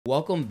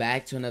Welcome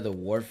back to another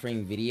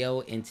Warframe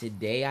video, and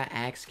today I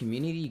asked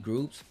community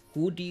groups,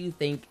 who do you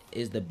think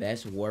is the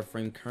best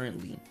Warframe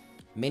currently?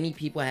 Many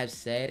people have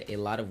said a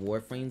lot of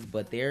Warframes,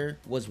 but there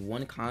was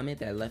one comment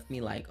that left me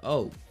like,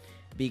 oh,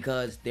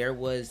 because there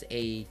was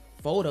a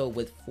photo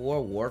with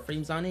 4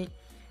 Warframes on it,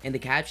 and the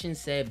caption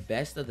said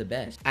best of the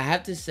best. I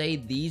have to say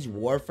these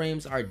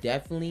Warframes are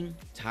definitely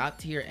top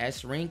tier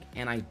S rank,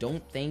 and I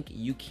don't think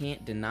you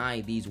can't deny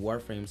these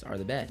Warframes are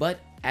the best. But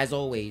as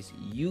always,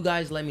 you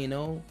guys let me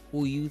know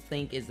who you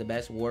think is the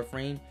best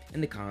Warframe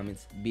in the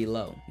comments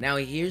below. Now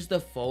here's the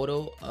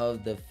photo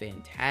of the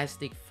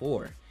Fantastic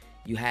Four.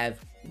 You have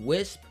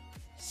Wisp,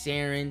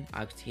 Saren,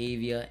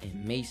 Octavia,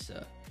 and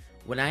Mesa.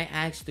 When I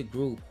asked the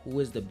group who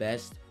is the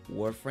best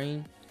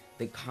Warframe,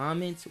 the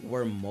comments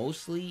were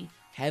mostly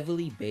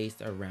heavily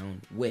based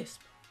around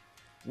Wisp,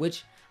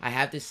 which I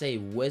have to say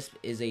Wisp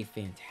is a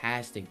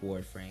fantastic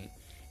Warframe,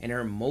 and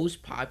her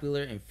most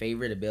popular and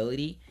favorite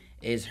ability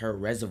is her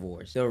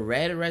reservoirs. The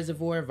red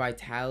reservoir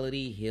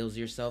vitality heals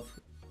yourself,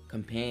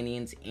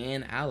 companions,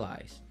 and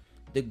allies.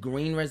 The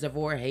green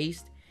reservoir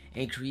haste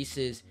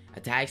increases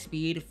attack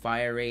speed,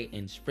 fire rate,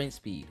 and sprint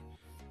speed.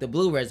 The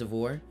blue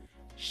reservoir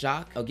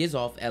shock gives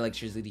off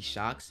electricity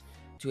shocks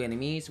to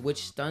enemies,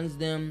 which stuns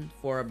them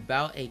for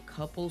about a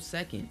couple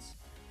seconds.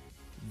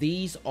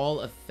 These all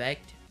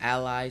affect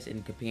allies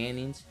and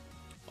companions.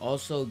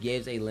 Also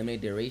gives a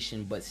limited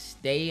duration, but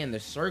stay in the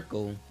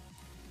circle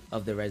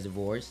of the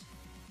reservoirs,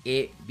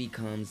 it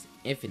becomes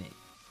infinite.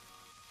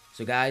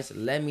 So guys,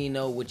 let me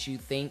know what you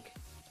think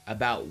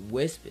about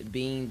Wisp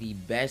being the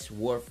best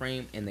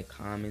Warframe in the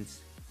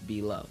comments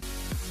below.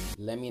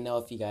 Let me know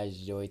if you guys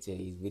enjoyed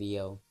today's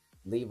video.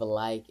 Leave a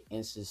like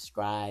and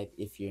subscribe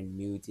if you're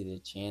new to the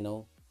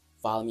channel.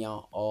 Follow me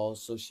on all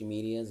social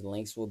medias.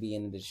 Links will be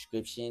in the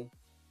description.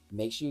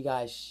 Make sure you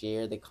guys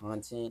share the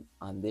content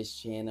on this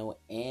channel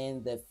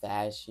and the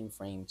Fashion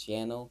Frame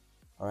channel.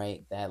 All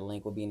right, that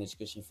link will be in the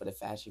description for the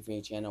Fashion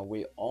Frame channel.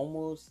 We're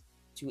almost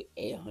to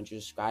 800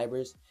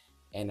 subscribers,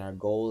 and our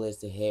goal is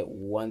to hit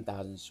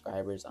 1,000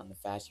 subscribers on the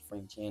Fashion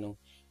Frame channel.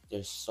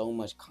 There's so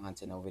much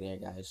content over there,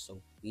 guys,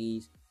 so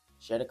please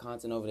share the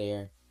content over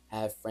there.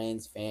 Have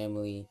friends,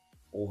 family,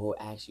 or who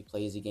actually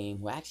plays the game,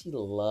 who actually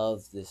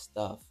loves this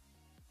stuff.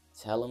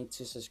 Tell them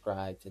to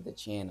subscribe to the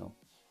channel.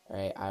 All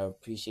right, I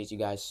appreciate you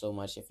guys so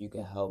much if you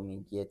could help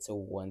me get to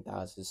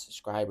 1,000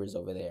 subscribers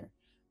over there.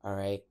 All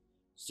right,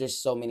 there's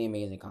so many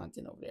amazing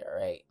content over there.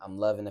 All right, I'm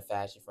loving the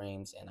Fashion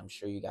Frames, and I'm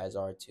sure you guys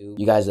are too.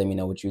 You guys let me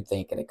know what you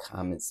think in the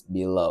comments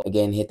below.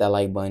 Again, hit that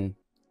like button,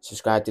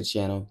 subscribe to the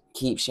channel,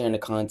 keep sharing the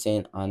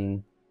content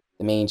on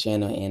the main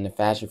channel and the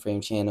Fashion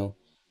Frame channel.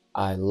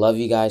 I love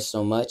you guys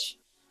so much,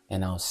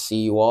 and I'll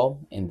see you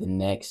all in the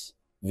next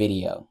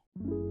video.